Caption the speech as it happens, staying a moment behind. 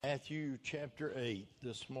Matthew chapter 8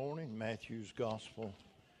 this morning, Matthew's Gospel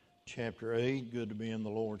chapter 8. Good to be in the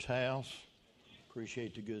Lord's house.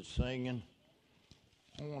 Appreciate the good singing.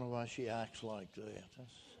 I wonder why she acts like that.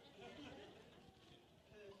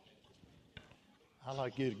 I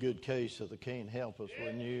like to get a good case of the can't help us,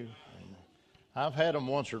 wouldn't you? And I've had them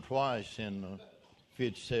once or twice in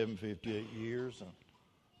 57, 58 years, and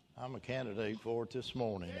I'm a candidate for it this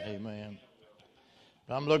morning. Amen.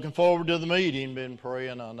 I'm looking forward to the meeting. Been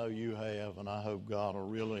praying. I know you have, and I hope God will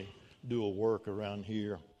really do a work around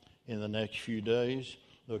here in the next few days.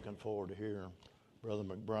 Looking forward to hearing Brother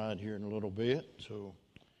McBride here in a little bit. So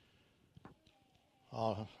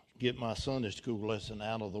I'll get my Sunday school lesson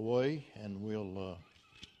out of the way, and we'll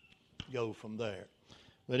go from there.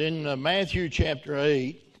 But in Matthew chapter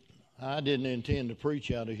 8, I didn't intend to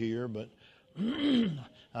preach out of here, but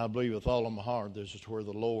I believe with all of my heart this is where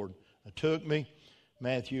the Lord took me.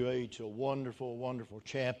 Matthew 8 is a wonderful, wonderful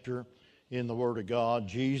chapter in the Word of God.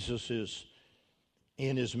 Jesus is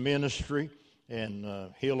in his ministry and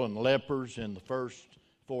healing lepers in the first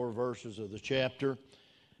 4 verses of the chapter.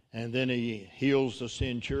 And then he heals the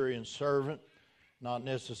centurion's servant, not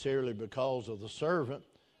necessarily because of the servant,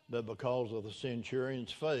 but because of the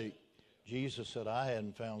centurion's faith. Jesus said, I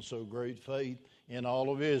hadn't found so great faith in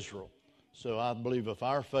all of Israel. So I believe if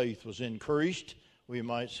our faith was increased, we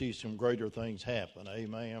might see some greater things happen.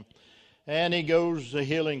 Amen. And he goes to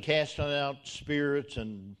healing, casting out spirits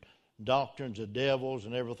and doctrines of devils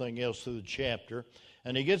and everything else through the chapter.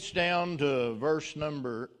 And he gets down to verse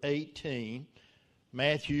number 18.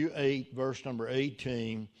 Matthew 8, verse number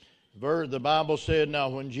 18. The Bible said, Now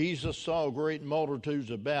when Jesus saw great multitudes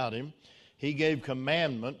about him, he gave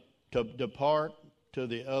commandment to depart to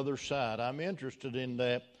the other side. I'm interested in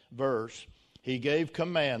that verse. He gave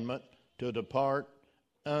commandment to depart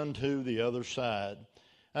unto the other side.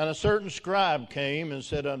 And a certain scribe came and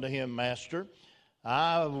said unto him, Master,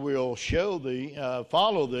 I will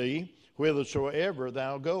follow thee whithersoever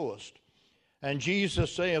thou goest. And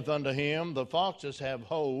Jesus saith unto him, The foxes have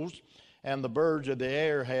holes, and the birds of the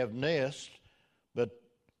air have nests, but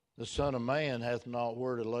the Son of Man hath not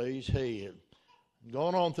where to lay his head.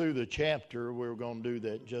 Going on through the chapter, we're going to do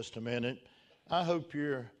that in just a minute. I hope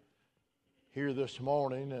you're here this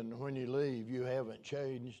morning, and when you leave, you haven't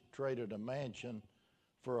traded a mansion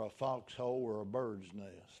for a foxhole or a bird's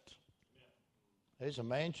nest. There's a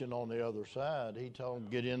mansion on the other side. He told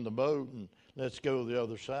them, get in the boat and let's go to the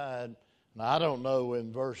other side. Now, I don't know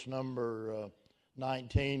in verse number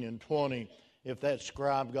 19 and 20 if that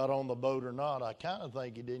scribe got on the boat or not. I kind of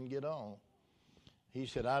think he didn't get on. He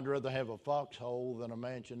said, I'd rather have a foxhole than a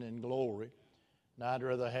mansion in glory, and I'd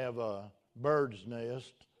rather have a bird's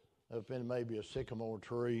nest up in maybe a sycamore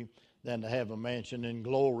tree than to have a mansion in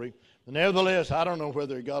glory. But nevertheless, I don't know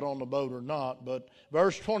whether he got on the boat or not, but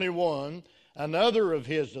verse 21, another of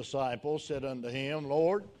his disciples said unto him,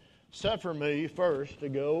 Lord, suffer me first to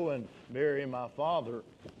go and bury my father.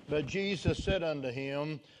 But Jesus said unto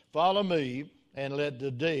him, Follow me, and let the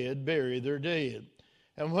dead bury their dead.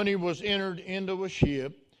 And when he was entered into a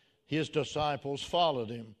ship, his disciples followed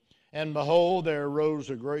him. And behold, there arose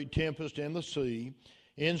a great tempest in the sea,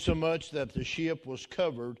 insomuch that the ship was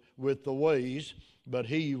covered with the waves, but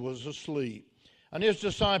he was asleep. And his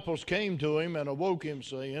disciples came to him and awoke him,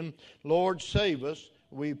 saying, Lord, save us,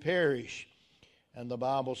 we perish. And the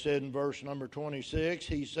Bible said in verse number 26,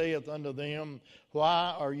 He saith unto them,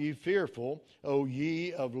 Why are ye fearful, O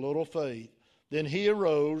ye of little faith? Then he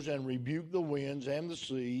arose and rebuked the winds and the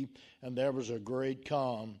sea, and there was a great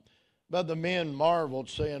calm. But the men marveled,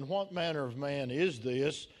 saying, What manner of man is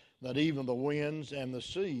this, that even the winds and the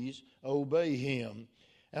seas obey him?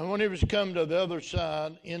 And when he was come to the other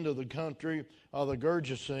side, into the country of the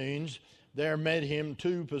Gergesenes, there met him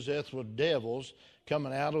 2 possessed with devils,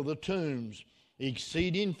 coming out of the tombs,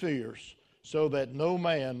 exceeding fierce, so that no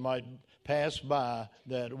man might pass by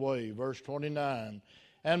that way. Verse 29,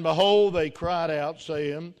 And behold, they cried out,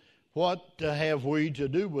 saying, What have we to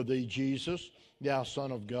do with thee, Jesus, thou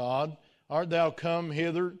Son of God? Art thou come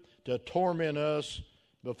hither to torment us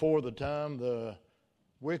before the time? The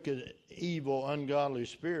wicked, evil, ungodly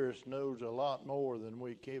spirits knows a lot more than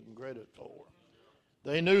we give them credit for.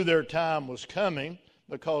 They knew their time was coming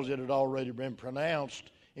because it had already been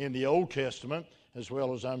pronounced in the Old Testament, as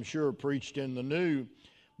well as I'm sure preached in the New.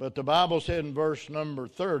 But the Bible said in verse number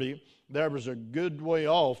 30, there was a good way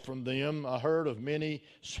off from them a herd of many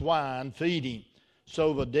swine feeding.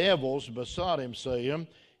 So the devils besought him, saying,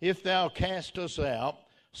 If thou cast us out,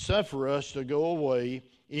 suffer us to go away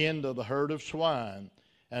into the herd of swine.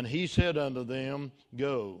 And he said unto them,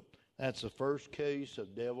 Go. That's the first case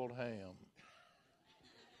of deviled ham.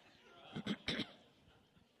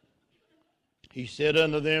 He said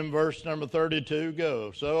unto them, verse number 32,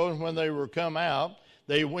 go. So when they were come out,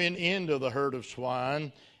 they went into the herd of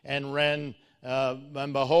swine and ran,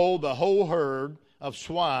 and behold, the whole herd of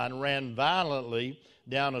swine ran violently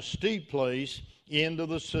down a steep place into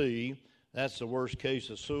the sea. That's the worst case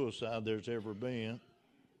of suicide there's ever been.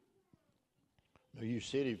 Now, you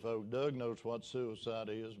city folk, Doug knows what suicide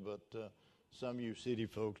is, but some of you city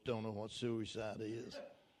folks don't know what suicide is.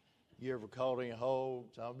 You ever caught any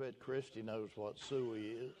hogs? I bet Christy knows what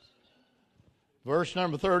suey is. Verse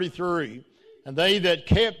number 33, and they that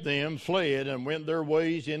kept them fled and went their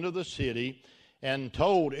ways into the city and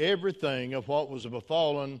told everything of what was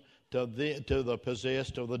befallen to the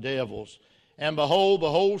possessed of the devils. And behold,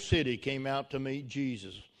 the whole city came out to meet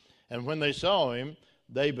Jesus. And when they saw him,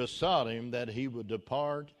 they besought him that he would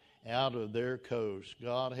depart out of their coast.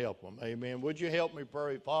 God help them. Amen. Would you help me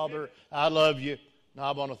pray? Father, I love you. And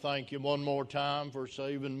I want to thank you one more time for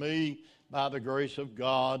saving me by the grace of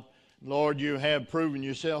God. Lord, you have proven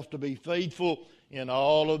yourself to be faithful in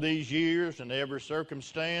all of these years, in every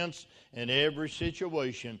circumstance, in every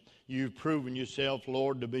situation. You've proven yourself,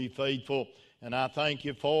 Lord, to be faithful. And I thank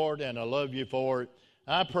you for it, and I love you for it.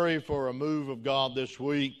 I pray for a move of God this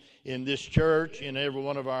week in this church, in every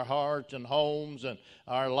one of our hearts and homes and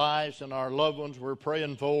our lives and our loved ones we're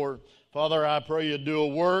praying for. Father, I pray you do a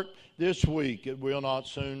work this week that we'll not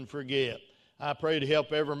soon forget. I pray to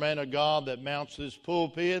help every man of God that mounts this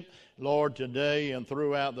pulpit, Lord, today and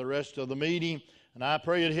throughout the rest of the meeting. And I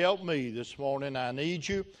pray you'd help me this morning. I need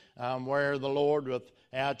you. I'm aware of the Lord.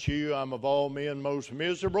 Without you, I'm of all men most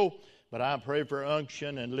miserable. But I pray for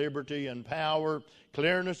unction and liberty and power,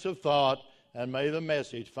 clearness of thought, and may the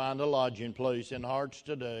message find a lodging place in hearts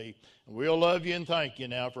today. And we'll love you and thank you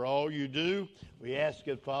now for all you do. We ask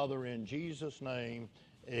it, Father, in Jesus' name.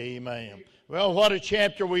 Amen. Well, what a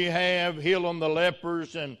chapter we have, healing the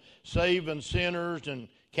lepers and saving sinners and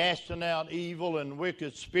casting out evil and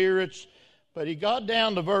wicked spirits. But he got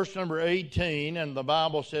down to verse number 18, and the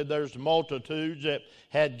Bible said there's multitudes that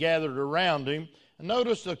had gathered around him. And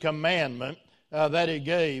notice the commandment that he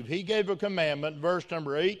gave. He gave a commandment, verse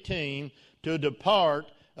number 18, to depart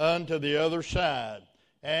unto the other side.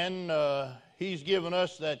 And he's given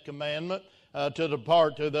us that commandment to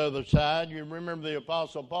depart to the other side. You remember the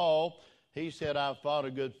Apostle Paul, he said, I've fought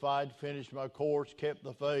a good fight, finished my course, kept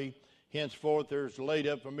the faith. Henceforth there's laid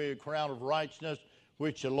up for me a crown of righteousness,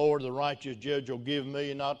 which the Lord, the righteous judge, will give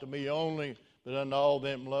me, not to me only, but unto all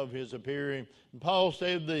them love his appearing. And Paul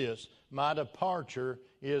said this, my departure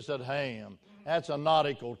is at hand. That's a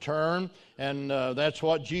nautical term, and that's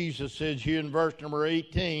what Jesus says here in verse number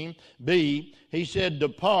 18b. He said,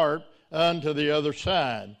 depart unto the other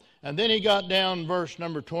side. And then he got down verse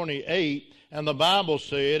number 28, and the Bible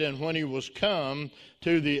said, and when he was come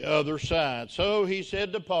to the other side. So he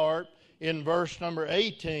said, depart in verse number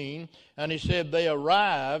 18, and he said they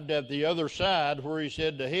arrived at the other side where he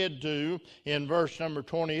said to head to in verse number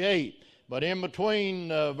 28. But in between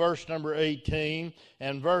verse number 18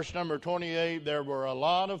 and verse number 28, there were a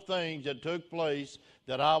lot of things that took place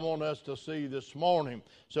that I want us to see this morning.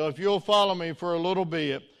 So if you'll follow me for a little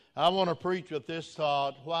bit, I want to preach with this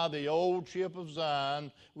thought, why the old ship of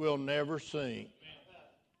Zion will never sink.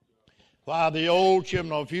 Why the old ship,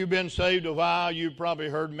 now if you've been saved a while, you've probably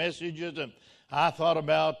heard messages, and I thought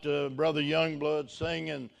about Brother Youngblood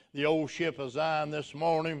singing the old ship of Zion this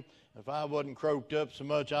morning. If I wasn't croaked up so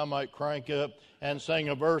much, I might crank up and sing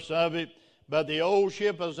a verse of it. But the old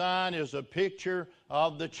ship of Zion is a picture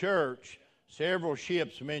of the church. Several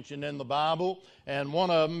ships mentioned in the Bible, and one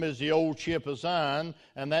of them is the old ship of Zion,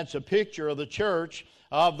 and that's a picture of the church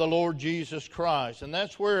of the Lord Jesus Christ. And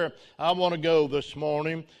that's where I want to go this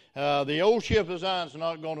morning. The old ship of Zion is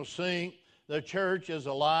not going to sink. The church is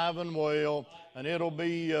alive and well, and it'll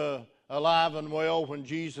be alive and well when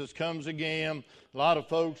Jesus comes again. A lot of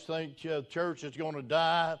folks think the church is going to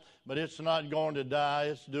die, but it's not going to die.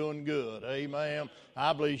 It's doing good. Amen.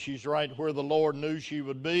 I believe she's right where the Lord knew she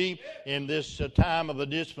would be in this time of the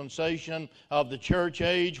dispensation of the church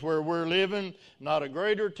age where we're living. Not a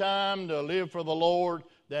greater time to live for the Lord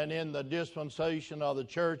than in the dispensation of the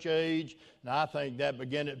church age. And I think that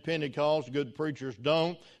began at Pentecost. Good preachers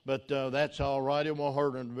don't, but that's all right. It won't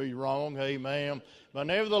hurt them to be wrong. Amen. But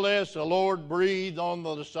nevertheless, the Lord breathed on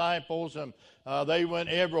the disciples, and they went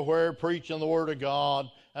everywhere preaching the Word of God.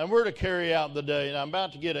 And we're to carry out the day. And I'm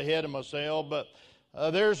about to get ahead of myself, but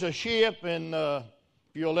there's a ship, and if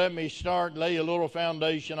you'll let me start, lay a little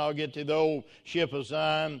foundation, I'll get to the old ship of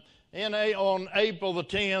Zion. On April the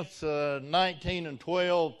 10th,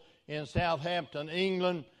 1912, in Southampton,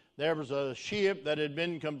 England, there was a ship that had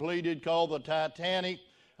been completed called the Titanic,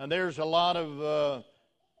 and there's a lot of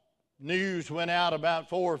news went out about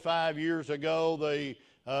 4 or 5 years ago.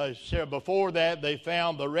 Before that, they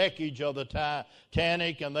found the wreckage of the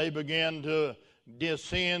Titanic, and they began to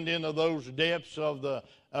descend into those depths of the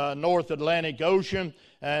North Atlantic Ocean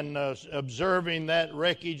and observing that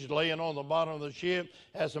wreckage laying on the bottom of the ship.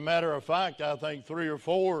 As a matter of fact, I think 3 or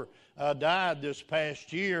 4 died this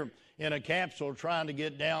past year in a capsule trying to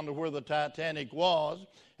get down to where the Titanic was,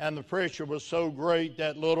 and the pressure was so great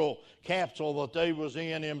that little capsule that they was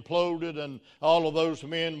in imploded, and all of those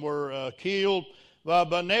men were killed.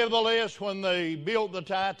 But nevertheless, when they built the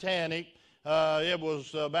Titanic, it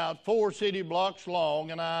was about 4 city blocks long,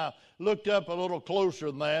 and I looked up a little closer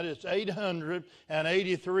than that. It's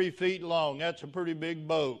 883 feet long. That's a pretty big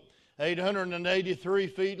boat. 883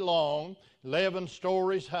 feet long, 11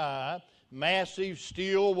 stories high, massive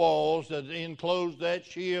steel walls that enclosed that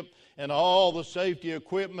ship and all the safety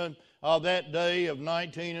equipment of that day of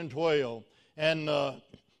 1912. And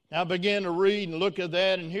I began to read and look at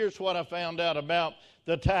that, and here's what I found out about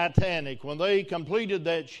the Titanic. When they completed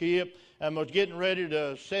that ship and was getting ready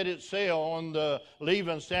to set its sail on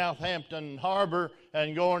leaving Southampton Harbor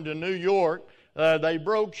and going to New York, they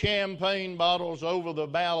broke champagne bottles over the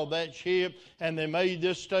bow of that ship, and they made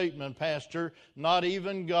this statement, Pastor, not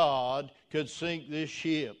even God could sink this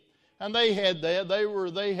ship. And they had that.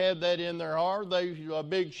 They had that in their heart. A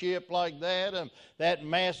big ship like that, and that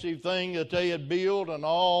massive thing that they had built, and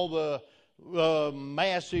all the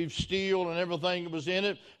massive steel and everything that was in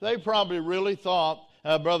it. They probably really thought,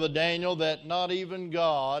 Brother Daniel, that not even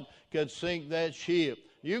God could sink that ship.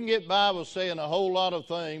 You can get by with saying a whole lot of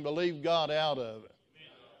things, but leave God out of it.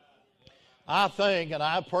 I think, and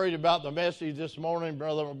I prayed about the message this morning,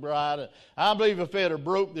 Brother McBride, I believe if it had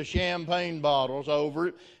broke the champagne bottles over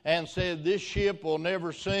it and said this ship will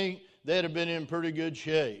never sink, they'd have been in pretty good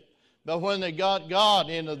shape. But when they got God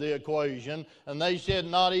into the equation and they said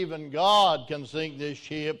not even God can sink this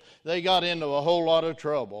ship, they got into a whole lot of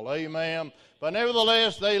trouble. Amen. But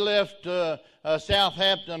nevertheless, they left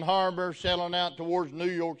Southampton Harbor, sailing out towards New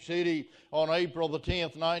York City on April the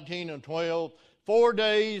 10th, 1912. 4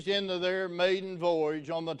 days into their maiden voyage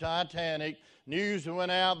on the Titanic, news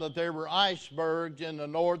went out that there were icebergs in the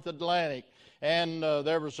North Atlantic. And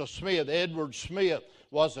there was a Smith, Edward Smith,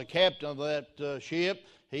 was the captain of that ship.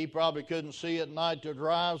 He probably couldn't see at night to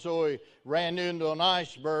drive, so he ran into an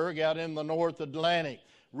iceberg out in the North Atlantic,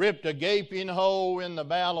 ripped a gaping hole in the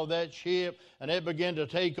bow of that ship, and it began to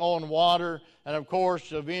take on water. And of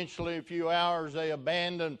course, eventually, a few hours, they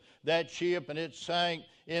abandoned that ship, and it sank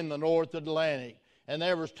in the North Atlantic. And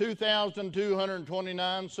there was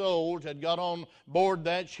 2,229 souls that got on board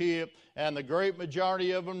that ship, and the great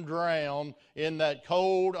majority of them drowned in that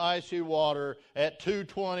cold, icy water at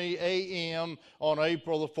 2:20 a.m. on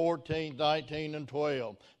April the 14th,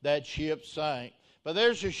 1912. That ship sank. But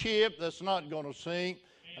there's a ship that's not going to sink,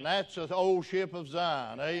 and that's the old ship of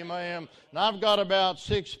Zion. Amen. And I've got about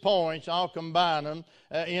 6 points. I'll combine them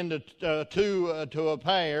into two to a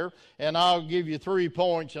pair, and I'll give you 3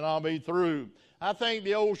 points, and I'll be through. I think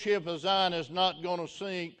the old ship of Zion is not going to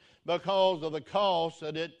sink because of the cost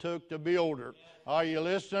that it took to build her. Are you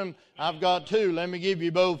listening? I've got 2. Let me give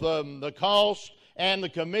you both of them. The cost and the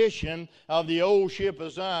commission of the old ship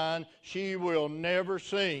of Zion. She will never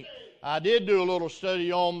sink. I did do a little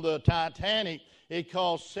study on the Titanic. It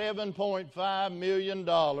cost $7.5 million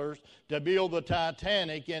to build the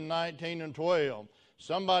Titanic in 1912.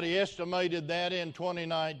 Somebody estimated that in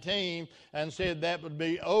 2019 and said that would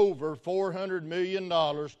be over $400 million,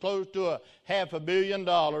 close to $500 million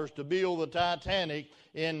to build the Titanic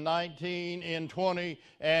in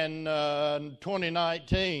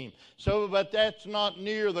 2019. So, but that's not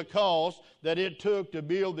near the cost that it took to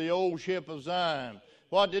build the old ship of Zion.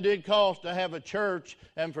 What did it cost to have a church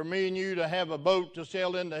and for me and you to have a boat to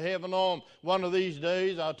sail into heaven on one of these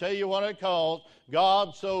days? I'll tell you what it cost.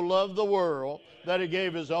 God so loved the world that he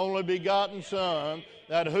gave his only begotten Son,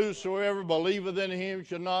 that whosoever believeth in him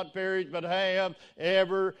should not perish but have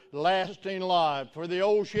everlasting life. For the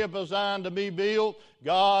old ship of Zion to be built,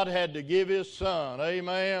 God had to give his Son.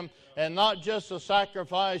 Amen. And not just the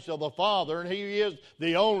sacrifice of the Father, and he is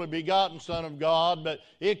the only begotten Son of God, but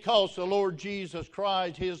it cost the Lord Jesus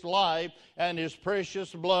Christ his life and his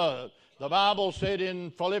precious blood. The Bible said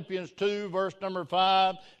in Philippians 2, verse number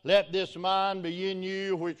 5, let this mind be in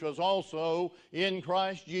you, which was also in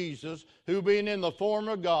Christ Jesus, who being in the form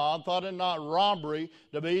of God, thought it not robbery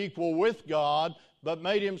to be equal with God, but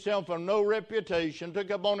made himself of no reputation, took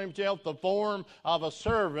upon himself the form of a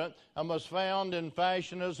servant, and was found in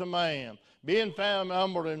fashion as a man. Being found,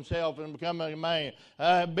 humbled himself and become a man.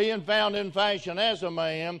 Being found in fashion as a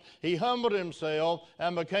man, he humbled himself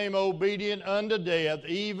and became obedient unto death,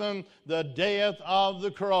 even the death of the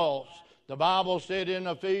cross. The Bible said in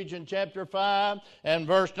Ephesians chapter 5 and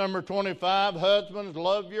verse number 25, husbands,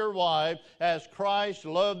 love your wife as Christ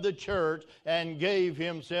loved the church and gave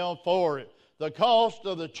himself for it. The cost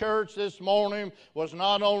of the church this morning was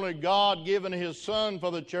not only God giving his Son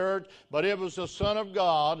for the church, but it was the Son of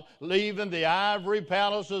God leaving the ivory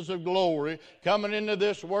palaces of glory, coming into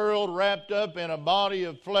this world wrapped up in a body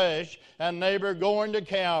of flesh, and neighbor going to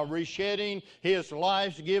Calvary, shedding his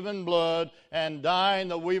life's given blood, and dying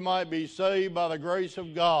that we might be saved by the grace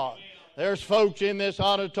of God. There's folks in this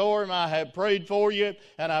auditorium, I have prayed for you,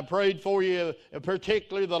 and I prayed for you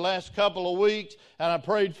particularly the last couple of weeks, and I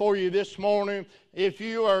prayed for you this morning. If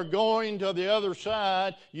you are going to the other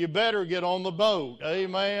side, you better get on the boat.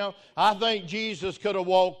 Amen. I think Jesus could have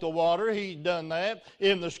walked the water. He's done that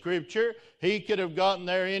in the Scripture. He could have gotten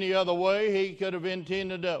there any other way. He could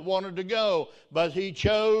have wanted to go. But he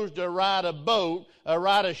chose to ride a boat,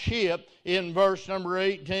 ride a ship in verse number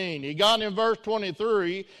 18. He got in verse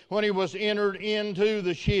 23, when he was entered into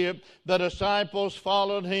the ship, the disciples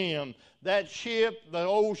followed him. That ship, the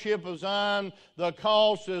old ship of Zion, the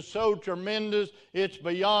cost is so tremendous, it's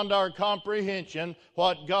beyond our comprehension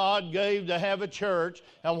what God gave to have a church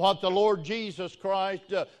and what the Lord Jesus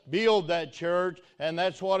Christ built that church, and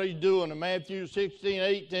that's what he's doing. In Matthew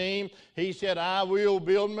 16:18, he said, I will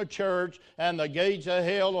build my church, and the gates of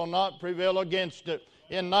hell will not prevail against it.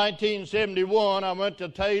 In 1971, I went to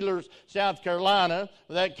Taylor's, South Carolina,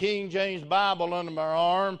 with that King James Bible under my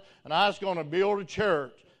arm, and I was going to build a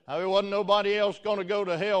church. There wasn't nobody else going to go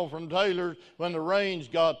to hell from Taylor's when the rains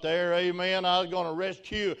got there. Amen. I was going to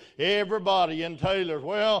rescue everybody in Taylor's.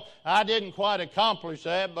 Well, I didn't quite accomplish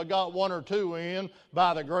that, but got one or two in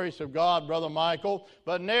by the grace of God, Brother Michael.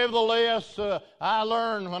 But nevertheless, I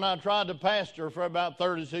learned when I tried to pastor for about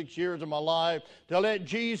 36 years of my life to let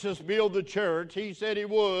Jesus build the church. He said he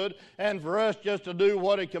would, and for us just to do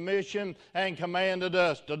what he commissioned and commanded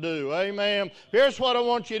us to do. Amen. Here's what I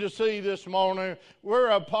want you to see this morning. We're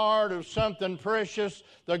a part of something precious.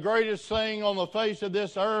 The greatest thing on the face of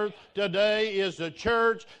this earth today is the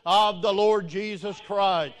church of the Lord Jesus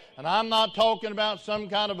Christ. And I'm not talking about some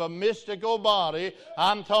kind of a mystical body.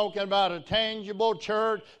 I'm talking about a tangible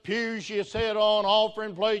church, pews you sit on,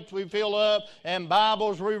 offering plates we fill up, and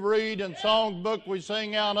Bibles we read, and songbook we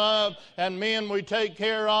sing out of, and men we take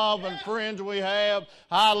care of, and friends we have.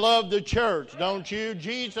 I love the church, don't you?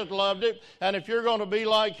 Jesus loved it, and if you're going to be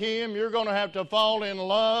like him, you're going to have to fall in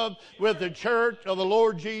love with the church of the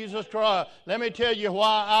Lord Jesus Christ. Let me tell you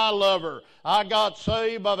why I love her. I got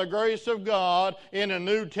saved by the grace of God in a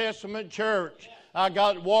New Testament church. I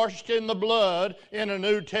got washed in the blood in a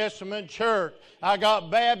New Testament church. I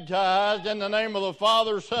got baptized in the name of the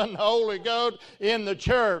Father, Son, and Holy Ghost in the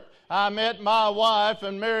church. I met my wife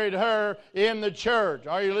and married her in the church.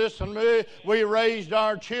 Are you listening to me? We raised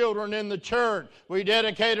our children in the church. We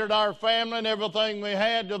dedicated our family and everything we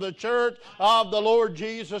had to the church of the Lord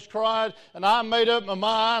Jesus Christ. And I made up my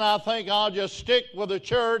mind, I think I'll just stick with the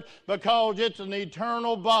church because it's an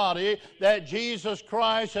eternal body that Jesus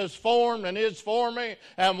Christ has formed and is forming.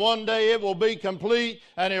 And one day it will be complete,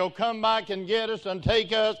 and he'll come back and get us and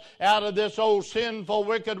take us out of this old sinful,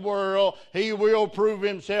 wicked world. He will prove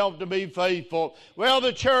himself to be faithful. Well,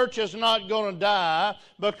 the church is not going to die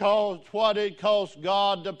because what it cost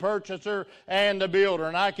God to purchase her and to build her.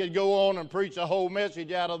 And I could go on and preach a whole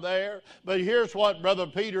message out of there, but here's what Brother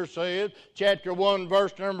Peter said, chapter 1,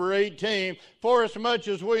 verse number 18. For as much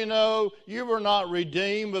as we know, you were not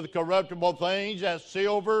redeemed with corruptible things as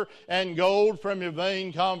silver and gold from your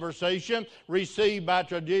vain conversation, received by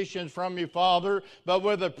traditions from your father, but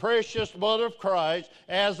with the precious blood of Christ,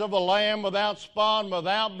 as of a lamb without spot and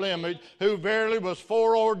without blemish, who verily was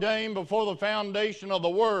foreordained before the foundation of the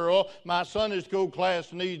world. My Sunday school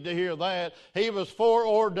class needs to hear that. He was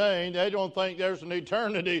foreordained. They don't think there's an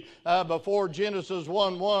eternity before Genesis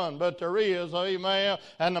 1:1, but there is, amen.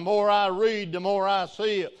 And the more I read, the more I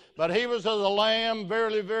see it. But he was as a lamb,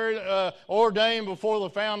 very ordained before the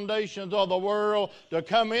foundations of the world to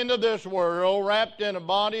come into this world, wrapped in a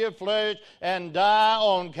body of flesh, and die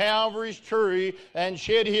on Calvary's tree, and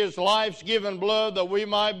shed his life's given blood that we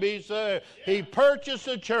might be saved. He purchased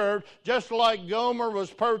the church just like Gomer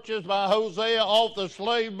was purchased by Hosea off the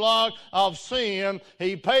slave block of sin.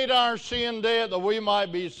 He paid our sin debt that we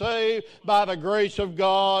might be saved by the grace of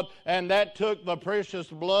God, and that took the precious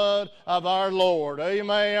blood of our Lord.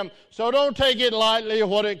 Amen. So don't take it lightly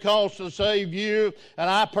what it costs to save you. And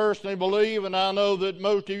I personally believe, and I know that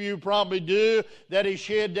most of you probably do, that He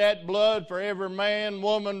shed that blood for every man,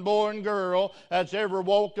 woman, boy, and girl that's ever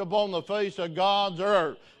walked upon the face of God's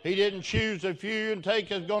earth. He didn't choose a few and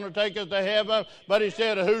going to take us to heaven, but He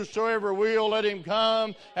said, whosoever will, let him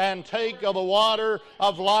come and take of the water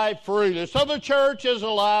of life freely. So the church is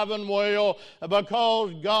alive and well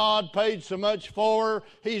because God paid so much for her.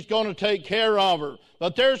 He's going to take care of her.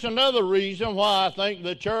 But there's another reason why I think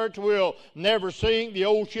the church will never sink, the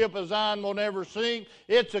old ship of Zion will never sink.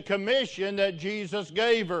 It's a commission that Jesus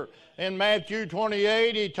gave her. In Matthew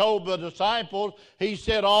 28, He told the disciples, He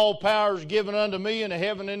said, all power is given unto me in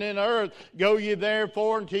heaven and in earth. Go ye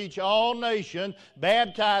therefore and teach all nations,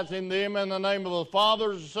 baptizing them in the name of the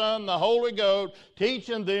Father, the Son, the Holy Ghost,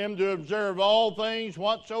 teaching them to observe all things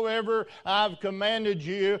whatsoever I've commanded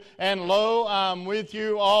you. And lo, I'm with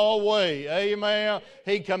you always. Amen.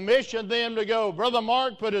 He commissioned them to go. Brother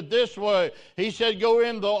Mark put it this way. He said, go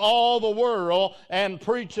into all the world and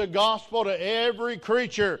preach the gospel to every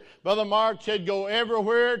creature. Brother Mark said, go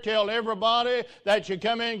everywhere, tell everybody that you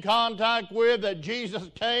come in contact with that Jesus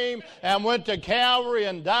came and went to Calvary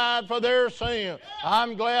and died for their sin.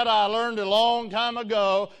 I'm glad I learned a long time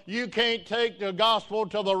ago, you can't take the gospel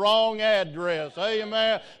to the wrong address.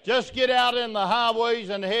 Amen. Just get out in the highways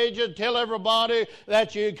and hedges, tell everybody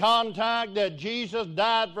that you contact that Jesus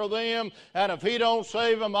died for them, and if He don't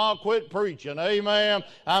save them, I'll quit preaching. Amen.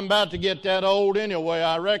 I'm about to get that old anyway.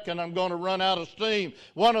 I reckon I'm going to run out of steam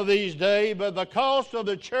one of these days, but the cost of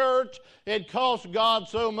the church, it costs God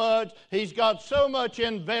so much. He's got so much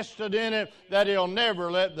invested in it that He'll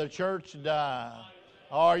never let the church die.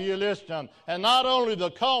 Are you listening? And not only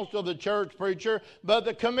the cost of the church, preacher, but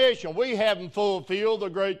the commission. We haven't fulfilled the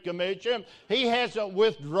Great Commission. He hasn't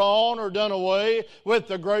withdrawn or done away with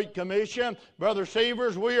the Great Commission. Brother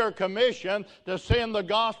Severs, we are commissioned to send the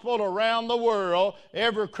gospel around the world,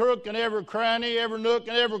 every crook and every cranny, every nook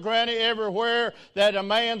and every cranny, everywhere that a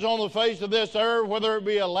man's on the face of this earth, whether it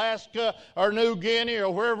be Alaska or New Guinea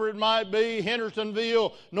or wherever it might be,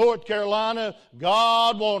 Hendersonville, North Carolina.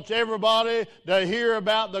 God wants everybody to hear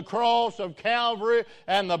about the cross of Calvary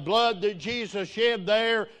and the blood that Jesus shed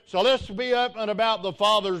there. So let's be up and about the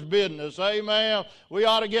Father's business. Amen. We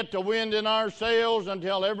ought to get the wind in our sails and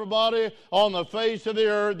tell everybody on the face of the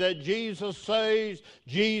earth that Jesus saves,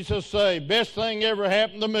 Jesus saves. Best thing ever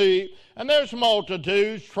happened to me. And there's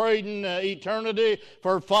multitudes trading eternity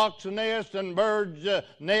for fox nest and bird's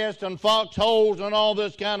nest and foxholes and all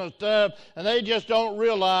this kind of stuff. And they just don't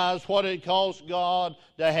realize what it costs God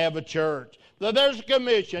to have a church. So there's a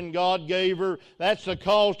commission God gave her. That's the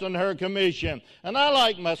cost on her commission. And I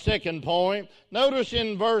like my second point. Notice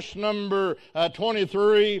in verse number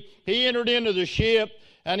 23, He entered into the ship,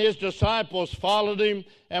 and His disciples followed Him.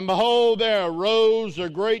 And behold, there arose a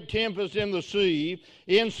great tempest in the sea,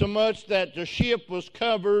 insomuch that the ship was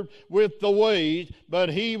covered with the waves, but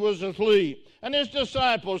He was asleep. And His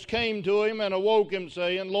disciples came to Him and awoke Him,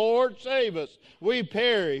 saying, Lord, save us, we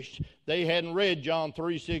perished. They hadn't read John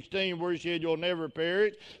 3:16 where He said, you'll never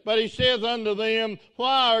perish. But He saith unto them,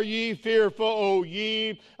 why are ye fearful, O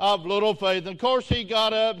ye of little faith? And of course He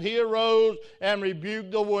got up, He arose, and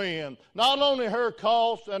rebuked the wind. Not only her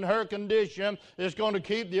cost and her condition is going to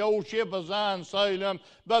keep the old ship of Zion sailing,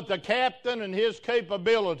 but the captain and his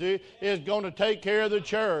capability is going to take care of the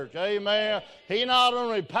church. Amen. He not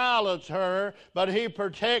only pilots her, but He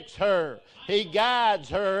protects her. He guides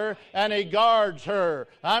her and He guards her.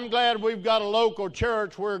 I'm glad we've got a local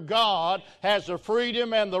church where God has the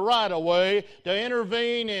freedom and the right of way to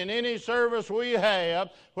intervene in any service we have,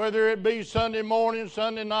 whether it be Sunday morning,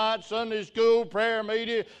 Sunday night, Sunday school, prayer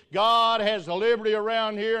meeting. God has the liberty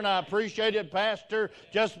around here, and I appreciate it, Pastor.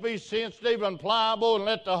 Just be sensitive and pliable and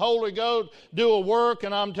let the Holy Ghost do a work,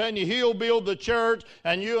 and I'm telling you, He'll build the church,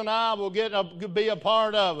 and you and I will be a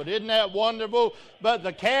part of it. Isn't that wonderful? But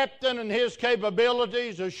the captain and his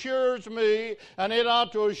capabilities assures me, and it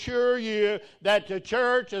ought to assure you, that the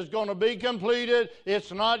church is going to be completed.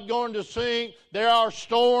 It's not going to sink. There are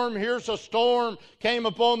storms. Here's a storm came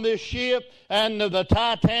upon this ship, and the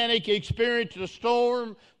Titanic experienced a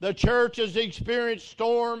storm. The church has experienced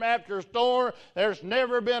storm after storm. There's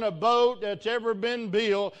never been a boat that's ever been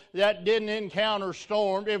built that didn't encounter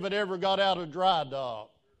storm if it ever got out of dry dock.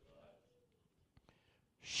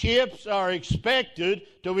 Ships are expected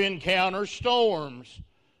to encounter storms.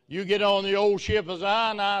 You get on the old ship as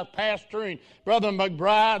I was pastoring, Brother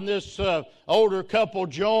McBride and this older couple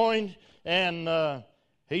joined, and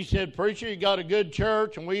He said, "Preacher, you got a good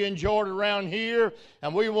church, and we enjoyed it around here,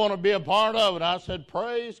 and we want to be a part of it." I said,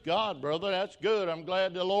 "Praise God, brother. That's good. I'm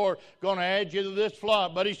glad the Lord going to add you to this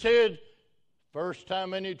flock." But he said, "First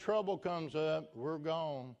time any trouble comes up, we're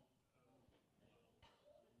gone."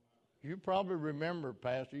 You probably remember,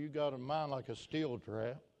 Pastor, you got a mind like a steel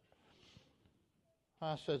trap.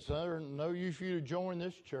 I said, "Sir, no use for you to join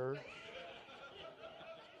this church.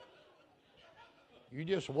 You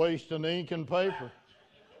just wasting ink and paper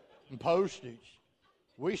and postage.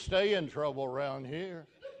 We stay in trouble around here."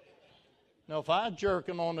 Now, if I was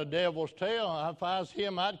jerking on the devil's tail, if I was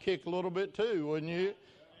him, I'd kick a little bit too, wouldn't you?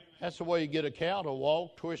 That's the way you get a cow to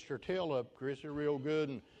walk. Twist her tail up, Chrissy, real good,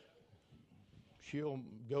 and she'll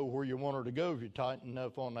go where you want her to go if you tighten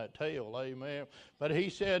enough on that tail. Amen. But he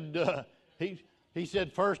said, he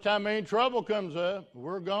said, "First time any trouble comes up,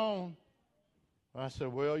 we're gone." I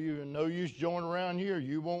said, "Well, you no use joining around here.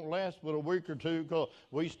 You won't last but a week or two because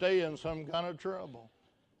we stay in some kind of trouble."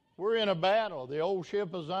 We're in a battle. The old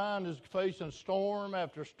ship of Zion is facing storm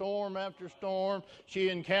after storm after storm. She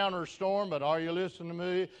encounters storm, but are you listening to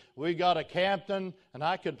me? We got a captain, and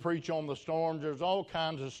I could preach on the storms. There's all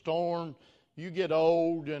kinds of storms. You get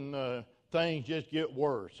old, and things just get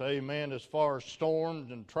worse. Amen. As far as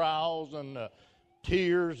storms and trials and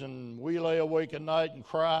tears, and we lay awake at night and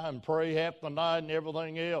cry and pray half the night and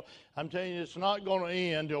everything else. I'm telling you, it's not going to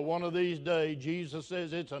end till one of these days Jesus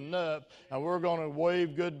says it's enough, and we're going to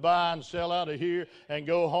wave goodbye and sail out of here and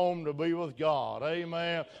go home to be with God.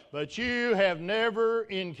 Amen. But you have never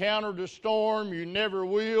encountered a storm. You never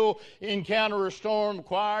will encounter a storm.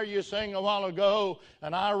 Choir, you sang a while ago,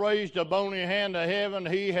 and I raised a bony hand to heaven.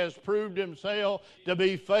 He has proved himself to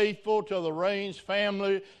be faithful to the Rains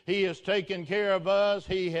family. He has taken care of us.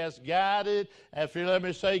 He has guided, if you let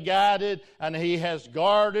me say guided, and he has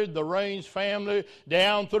guarded the Rains family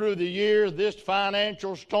down through the years. This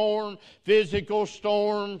financial storm, physical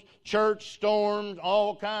storms, church storms,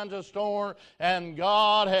 all kinds of storms, and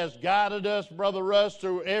God has guided us, Brother Russ,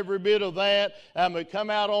 through every bit of that, and we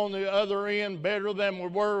come out on the other end better than we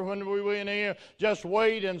were when we went in. Just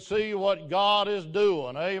wait and see what God is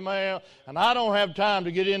doing. Amen. And I don't have time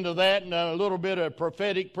to get into that and a little bit of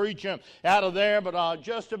prophetic preaching out of there, but I'll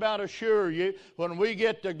just about assure you, when we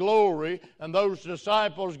get to glory and those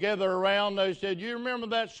disciples gather around, they said, "You remember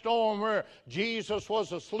that storm where Jesus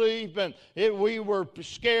was asleep and we were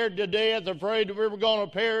scared to death, afraid that we were going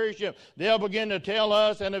to perish?" And they'll begin to tell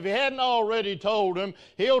us, and if he hadn't already told them,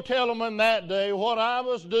 he'll tell them in that day what I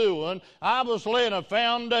was doing. I was laying a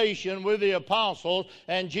foundation with the apostles,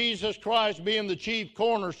 and Jesus Christ being the chief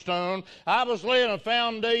cornerstone. I was laying a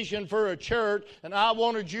foundation for a church, and I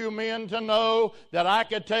wanted you men to know that I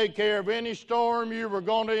could take care of any storm you were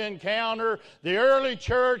going to encounter. The early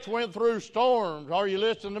church went through storms. Are you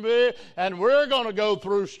listening to me? And we're going to go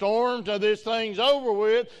through storms till this thing's over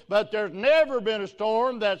with. But there's never been a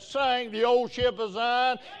storm that sank the old ship of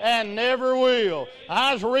Zion, and never will.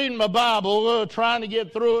 I was reading my Bible, trying to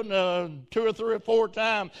get through it 2 or 3 or 4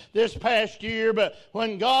 times this past year, but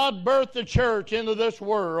when God birthed the church into this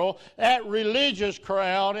world, that religious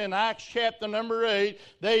crowd in Acts chapter number 8,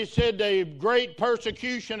 they said the great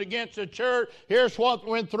persecution against the church. Here's what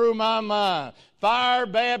went through my mind. Fire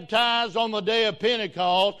baptized on the day of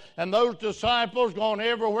Pentecost, and those disciples going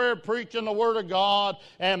everywhere preaching the Word of God,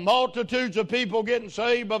 and multitudes of people getting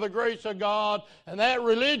saved by the grace of God. And that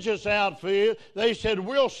religious outfit, they said,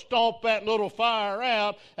 "We'll stomp that little fire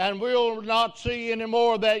out, and we'll not see any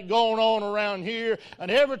more of that going on around here." And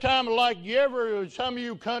every time, like some of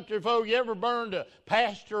you country folk, you ever burned a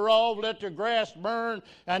pasture off, let the grass burn,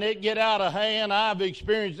 and it get out of hand? I've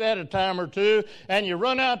experienced that a time or two. And you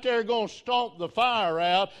run out there going to stomp the fire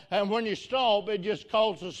out, and when you stomp, it just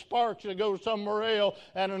causes sparks to go somewhere else,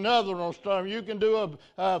 and another one will start. You can do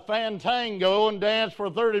a fantango and dance for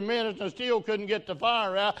 30 minutes and still couldn't get the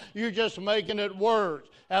fire out. You're just making it worse.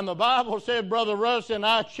 And the Bible said, Brother Russ, in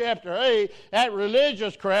Acts chapter 8, that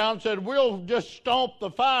religious crowd said, "We'll just stomp the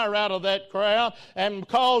fire out of that crowd," and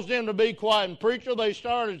cause them to be quiet. And preacher, they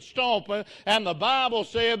started stomping, and the Bible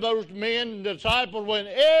said those men, disciples, went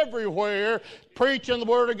everywhere preaching the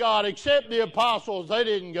Word of God, except the apostles. They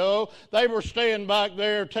didn't go. They were staying back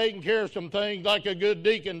there taking care of some things like a good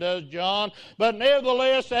deacon does, John. But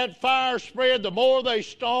nevertheless, that fire spread. The more they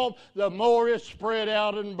stomped, the more it spread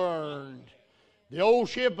out and burned. The old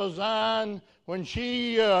ship of Zion, when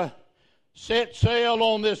she set sail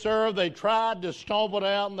on this earth, they tried to stomp it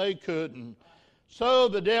out and they couldn't. So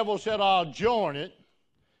the devil said, "I'll join it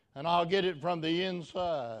and I'll get it from the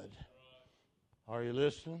inside." Are you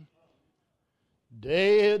listening?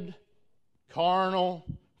 Dead, carnal,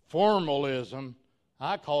 formalism,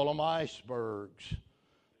 I call them icebergs.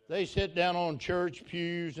 They sit down on church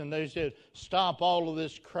pews and they said, stop all of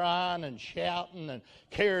this crying and shouting and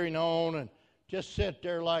carrying on and just sit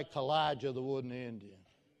there like Elijah the wooden Indian.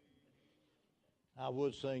 I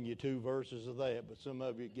would sing you 2 verses of that, but some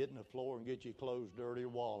of you get in the floor and get your clothes dirty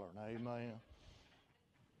wallering. Amen.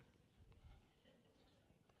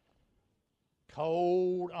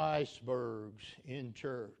 Cold icebergs in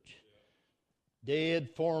church. Dead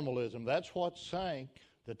formalism. That's what sank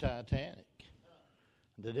the Titanic.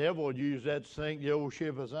 The devil would use that to sink the old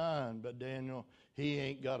ship of Zion, but Daniel, he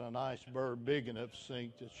ain't got an iceberg big enough to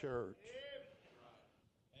sink the church.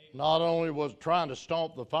 Not only was trying to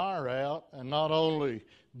stomp the fire out, and not only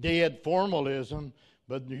dead formalism,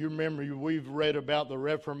 but you remember we've read about the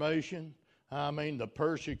Reformation. I mean, the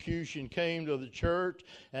persecution came to the church,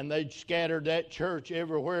 and they scattered that church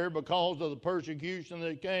everywhere because of the persecution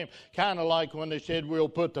that came. Kind of like when they said, we'll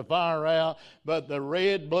put the fire out, but the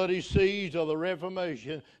red bloody seas of the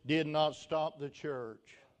Reformation did not stop the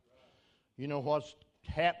church. You know what's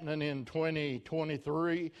happening in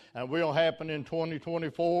 2023 and will happen in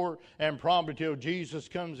 2024 and probably till Jesus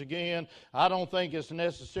comes again? I don't think it's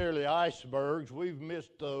necessarily icebergs. We've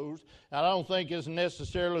missed those. I don't think it's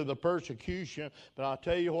necessarily the persecution, but I'll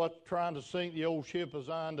tell you what's trying to sink the old ship of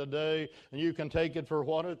Zion today, and you can take it for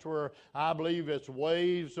what it's worth. I believe it's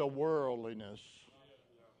waves of worldliness.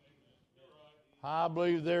 I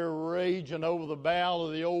believe they're raging over the bow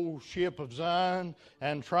of the old ship of Zion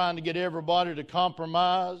and trying to get everybody to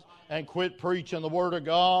compromise and quit preaching the Word of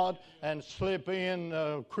God and slip in,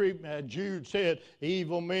 Jude said,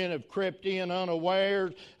 evil men have crept in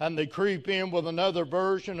unawares, and they creep in with another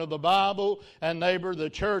version of the Bible, and neighbor, the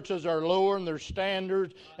churches are lowering their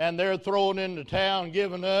standards, and they're throwing in the town,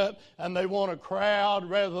 giving up, and they want a crowd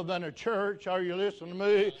rather than a church. Are you listening to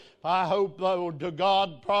me? I hope, though, to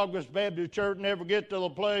God, Progress Baptist Church never get to the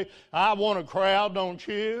place. I want a crowd, don't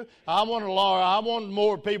you? I want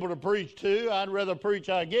more people to preach to. I'd rather preach,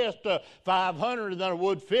 I guess, to 500 than I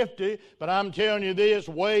would 50. But I'm telling you this,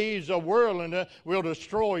 waves of worldliness will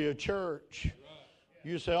destroy a church.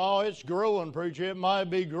 You say, oh, it's growing, preacher. It might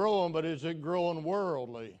be growing, but is it growing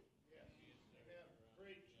worldly?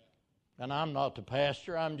 And I'm not the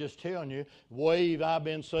pastor. I'm just telling you, I've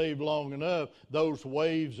been saved long enough. Those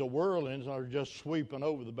waves of worldlings are just sweeping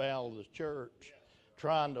over the bow of the church,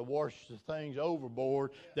 trying to wash the things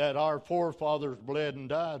overboard that our forefathers bled and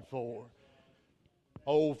died for.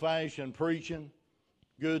 Old-fashioned preaching,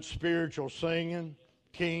 good spiritual singing,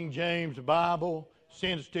 King James Bible,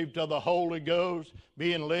 sensitive to the Holy Ghost,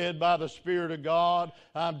 being led by the Spirit of God.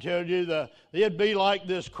 I'm telling you, it'd be like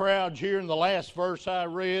this crowd here in the last verse I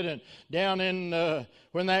read, and down in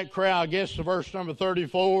when that crowd gets to verse number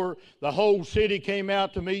 34, the whole city came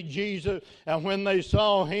out to meet Jesus, and when they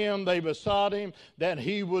saw him, they besought him that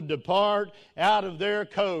he would depart out of their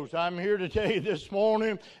coast. I'm here to tell you this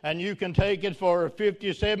morning, and you can take it for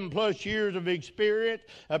 57 plus years of experience,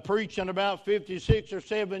 preaching about 56 or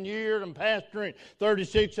 7 years and pastoring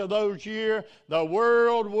 36 of those years. The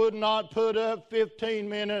world would not put up 15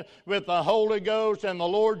 minutes with the Holy Ghost and the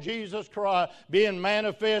Lord Jesus Christ being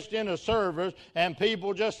manifest in a service, and people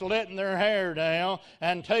just letting their hair down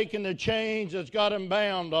and taking the chains that's got them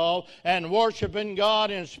bound off and worshiping God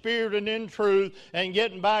in spirit and in truth and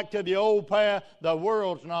getting back to the old path. The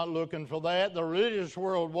world's not looking for that. The religious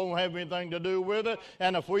world won't have anything to do with it,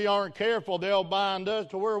 and if we aren't careful, they'll bind us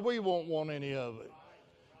to where we won't want any of it.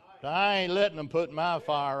 I ain't letting them put my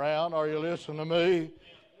fire out. Are you listening to me?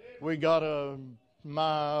 We got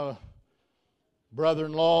my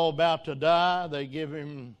brother-in-law about to die. They give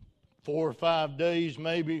him 4 or 5 days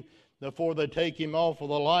maybe before they take him off of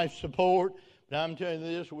the life support. But I'm telling you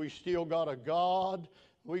this, we still got a God.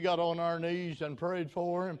 We got on our knees and prayed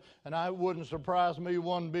for him, and it wouldn't surprise me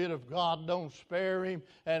one bit if God don't spare him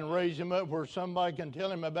and raise him up where somebody can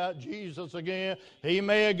tell him about Jesus again. He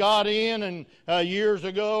may have got in and years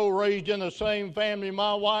ago raised in the same family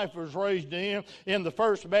my wife was raised in the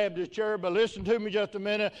First Baptist Church, but listen to me just a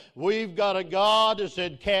minute. We've got a God that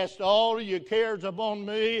said, cast all of your cares upon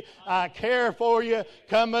me. I care for you.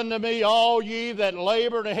 Come unto me, all ye that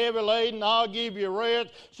labor and are heavy laden, I'll give you rest.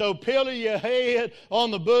 So pillow your head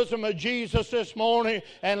on the bosom of Jesus this morning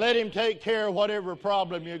and let him take care of whatever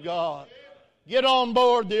problem you got. Get on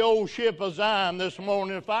board the old ship of Zion this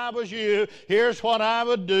morning. If I was you, here's what I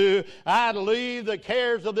would do. I'd leave the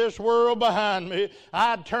cares of this world behind me.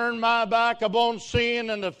 I'd turn my back upon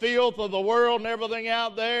sin and the filth of the world and everything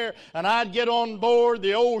out there, and I'd get on board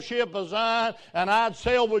the old ship of Zion, and I'd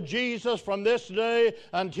sail with Jesus from this day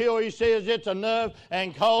until He says it's enough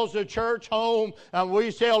and calls the church home, and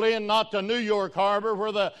we sail in not to New York Harbor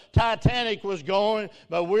where the Titanic was going,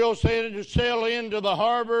 but we'll sail into the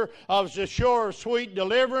harbor of the shore of sweet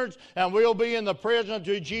deliverance, and we'll be in the presence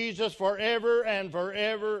of Jesus forever and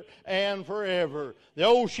forever and forever. The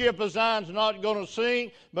old ship of Zion's not going to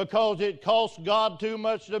sink because it cost God too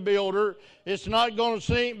much to build her. It's not going to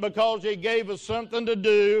sink because He gave us something to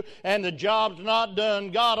do and the job's not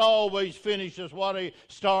done. God always finishes what He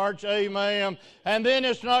starts. Amen. And then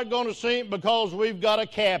it's not going to sink because we've got a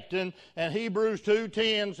captain. And Hebrews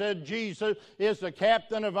 2:10 said Jesus is the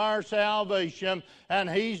captain of our salvation, and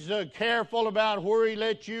He's careful about where He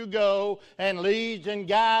lets you go and leads and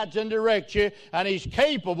guides and directs you, and He's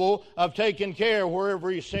capable of taking care of wherever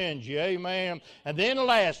He sends you. Amen. And then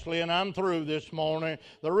lastly, and I'm through this morning,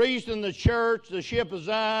 the reason the church, the ship of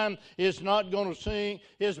Zion, is not going to sink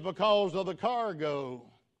is because of the cargo.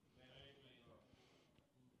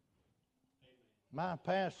 My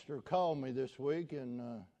pastor called me this week and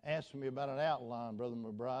asked me about an outline, Brother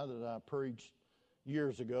McBride, that I preached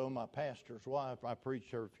years ago. My pastor's wife, I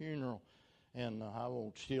preached her funeral, and I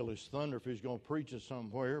won't steal his thunder if he's going to preach it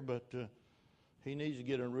somewhere, but he needs to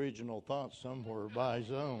get an original thought somewhere by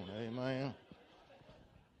his own. Amen.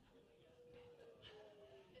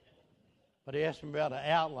 But he asked me about an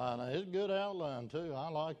outline. It's a good outline, too. I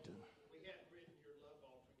liked it. We haven't written your love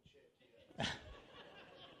offering check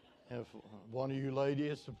yet. If one of you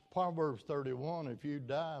ladies, it's Proverbs 31, if you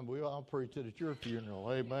die, I'll preach it at your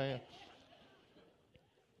funeral. Amen.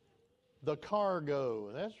 The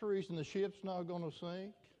cargo. That's the reason the ship's not going to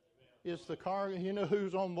sink. It's the cargo. You know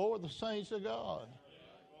who's on board? The saints of God.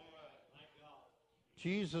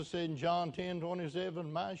 Jesus said in John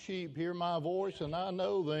 10:27, my sheep hear my voice and I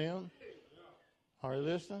know them. Are you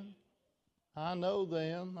listening? I know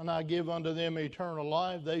them, and I give unto them eternal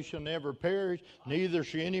life. They shall never perish, neither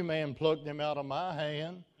shall any man pluck them out of my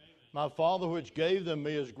hand. My Father which gave them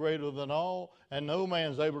me is greater than all, and no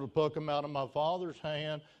man's able to pluck them out of my Father's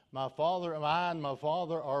hand. My Father, I and my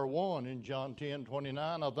Father are one in John 10:29,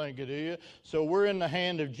 I think it is. So we're in the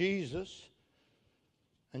hand of Jesus.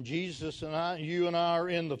 And Jesus and you and I are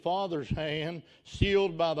in the Father's hand,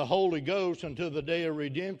 sealed by the Holy Ghost until the day of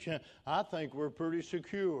redemption. I think we're pretty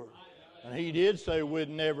secure. And He did say we'd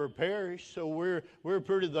never perish, so we're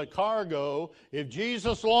pretty the cargo. If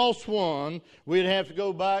Jesus lost one, we'd have to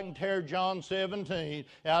go back and tear John 17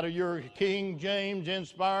 out of your King James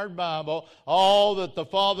inspired Bible. All that the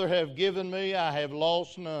Father have given me, I have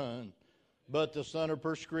lost none. But the son of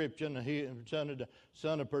prescription,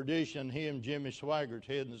 son of perdition, him, Jimmy Swaggart's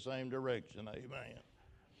head in the same direction. Amen.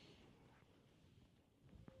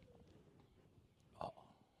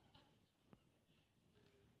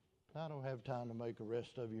 I don't have time to make the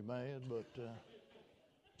rest of you mad, but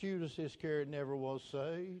Judas Iscariot never was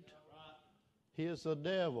saved. He is the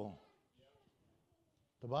devil.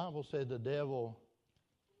 The Bible said the devil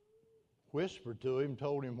whispered to him,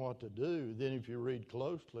 told him what to do. Then if you read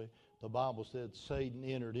closely, the Bible said Satan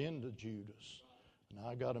entered into Judas. And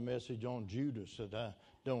I got a message on Judas that I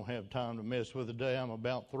don't have time to mess with today. I'm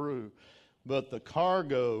about through. But the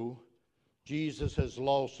cargo, Jesus has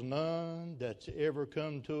lost none that's ever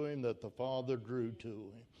come to Him that the Father drew to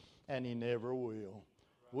Him. And He never will.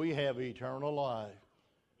 We have eternal life.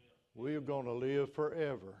 We are going to live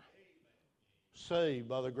forever. Saved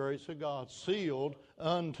by the grace of God. Sealed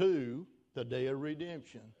unto the day of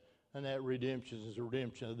redemption. And that redemption is the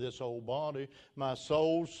redemption of this old body. My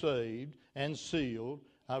soul's saved and sealed.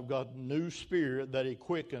 I've got a new spirit that He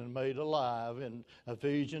quickened and made alive in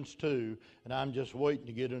Ephesians 2. And I'm just waiting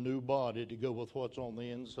to get a new body to go with what's on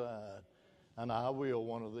the inside. And I will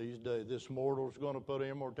one of these days. This mortal's going to put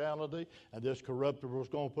immortality, and this corruptible's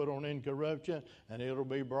going to put on incorruption, and it'll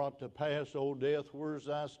be brought to pass, O death, where's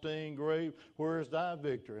thy sting, grave, where's thy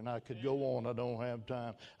victory? And I could go on, I don't have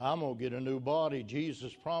time. I'm going to get a new body.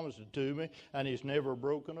 Jesus promised it to me, and He's never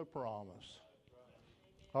broken a promise.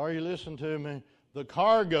 Are you listening to me? The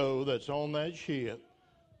cargo that's on that ship,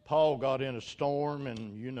 Paul got in a storm,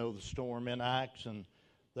 and you know the storm in Acts, and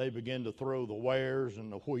they began to throw the wares and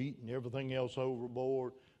the wheat and everything else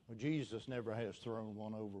overboard. Well, Jesus never has thrown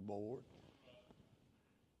one overboard.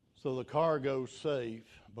 So the cargo's safe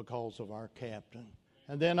because of our captain.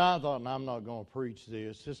 And then I thought, and I'm not going to preach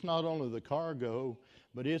this, it's not only the cargo,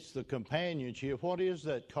 but it's the companionship. What is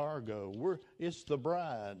that cargo? It's the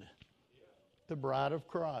bride. the bride of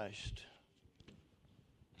Christ.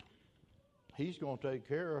 He's going to take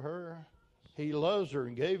care of her. He loves her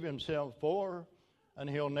and gave himself for her, and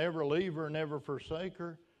he'll never leave her, never forsake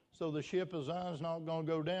her. So the ship of Zion's not going to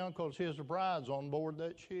go down because his bride's on board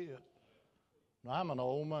that ship. Now, I'm an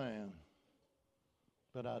old man,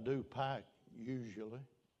 but I do pack usually.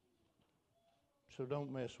 So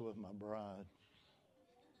don't mess with my bride.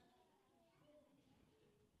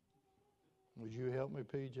 Would you help me,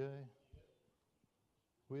 PJ?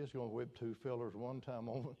 We was going to whip two fellers one time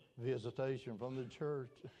on visitation from the church.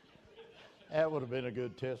 That would have been a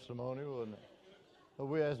good testimony, wouldn't it? But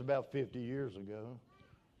we asked about 50 years ago.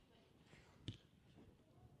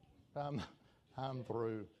 I'm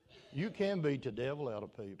through. You can beat the devil out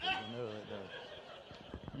of people. You know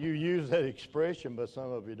that. You use that expression, but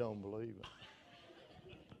some of you don't believe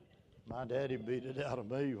it. My daddy beat it out of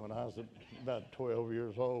me when I was about 12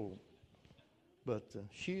 years old. But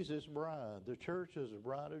she's his bride. The church is the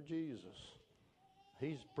bride of Jesus.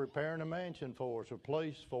 He's preparing a mansion for us, a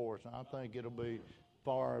place for us. And I think it'll be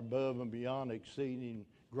far above and beyond exceeding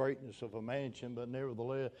greatness of a mansion. But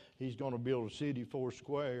nevertheless, he's going to build a city 4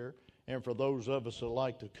 square. And for those of us that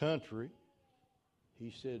like the country, he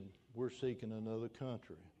said, we're seeking another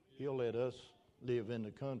country. He'll let us live in the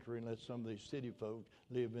country and let some of these city folks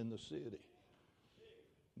live in the city.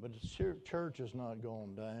 But the church is not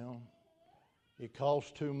going down. It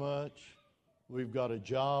costs too much. We've got a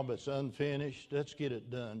job that's unfinished. Let's get it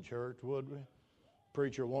done, church, would we?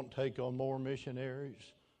 Preacher won't take on more missionaries.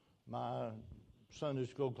 My Sunday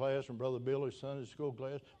school class and Brother Billy's Sunday school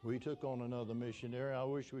class, we took on another missionary. I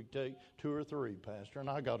wish we could take 2 or 3, Pastor, and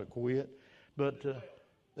I got to quit. But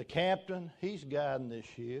the captain, he's guiding this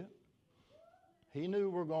ship. He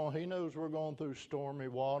knows we're going through stormy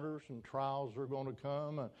waters and trials are going to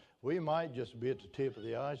come. And we might just be at the tip of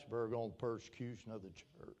the iceberg on the persecution of the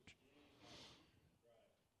church.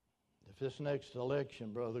 If this next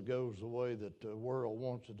election, brother, goes the way that the world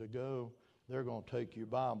wants it to go, they're going to take your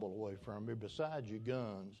Bible away from you besides your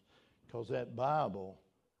guns, because that Bible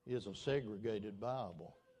is a segregated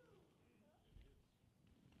Bible.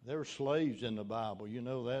 There's slaves in the Bible. You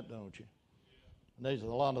know that, don't you? And there's a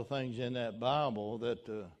lot of things in that Bible that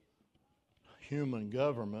the human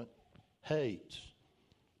government hates.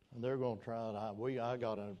 And they're going to try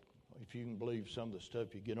to, if you can believe some of the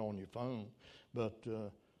stuff you get on your phone, but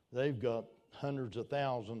they've got hundreds of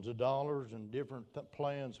thousands of dollars and different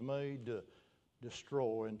plans made to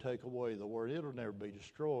destroy and take away the word. It'll never be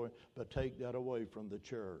destroyed, but take that away from the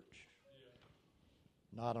church.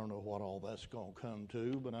 Now, I don't know what all that's going to come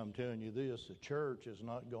to, but I'm telling you this, the church is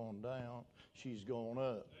not going down, she's going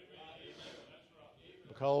up.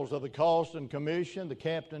 Because of the cost and commission, the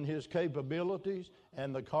captain, his capabilities,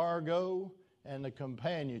 and the cargo, and the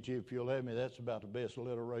companionship, if you'll let me, that's about the best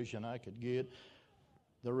alliteration I could get.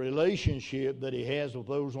 The relationship that he has with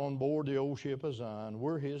those on board the old ship of Zion,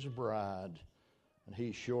 we're his bride. And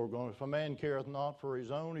he's sure going, if a man careth not for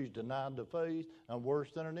his own, he's denied the faith, and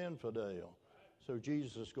worse than an infidel. So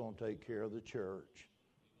Jesus is going to take care of the church.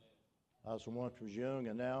 I once was young,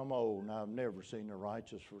 and now I'm old, and I've never seen the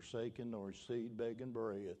righteous forsaken, nor his seed begging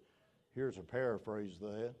bread. Here's a paraphrase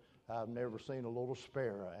of that. I've never seen a little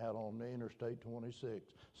sparrow out on the Interstate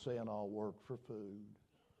 26 saying, I'll work for food.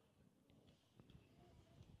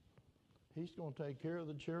 He's going to take care of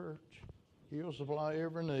the church. He'll supply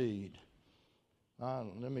every need.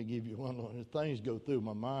 Let me give you one. Things go through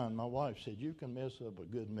my mind. My wife said, you can mess up a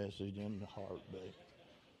good message in the heartbeat.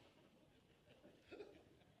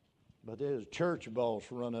 But there's a church boss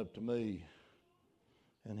run up to me,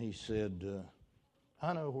 and he said,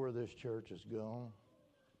 I know where this church is going.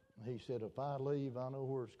 He said, if I leave, I know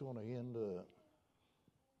where it's going to end up.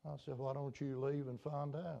 I said, why don't you leave and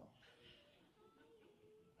find out?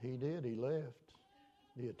 He did. He left.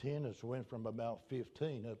 The attendance went from about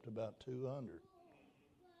 15 up to about 200.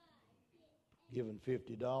 Giving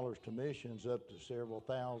 $50 to missions up to several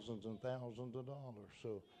thousands and thousands of dollars.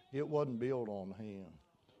 So it wasn't built on him.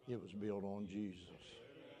 It was built on Jesus.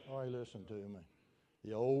 All right, listen to me.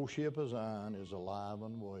 The old ship of Zion is alive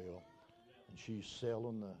and well. And she's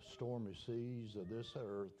sailing the stormy seas of this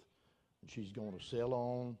earth. And she's going to sail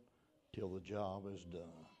on till the job is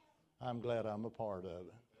done. I'm glad I'm a part of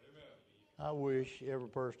it. I wish every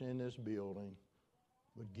person in this building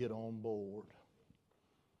would get on board.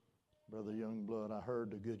 Brother Youngblood, I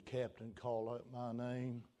heard the good captain call out my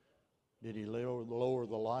name. Did he lower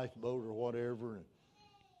the lifeboat or whatever and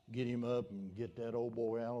get him up and get that old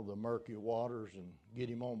boy out of the murky waters and get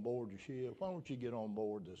him on board the ship? Why don't you get on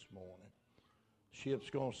board this morning? The ship's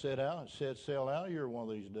going to set sail out here one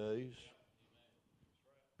of these days.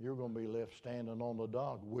 you're going to be left standing on the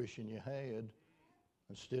dock wishing you had.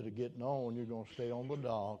 Instead of getting on, you're going to stay on the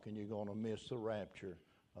dock and you're going to miss the rapture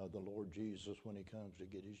of the Lord Jesus when he comes to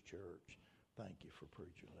get his church. Thank you for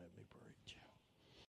preaching. Let me preach.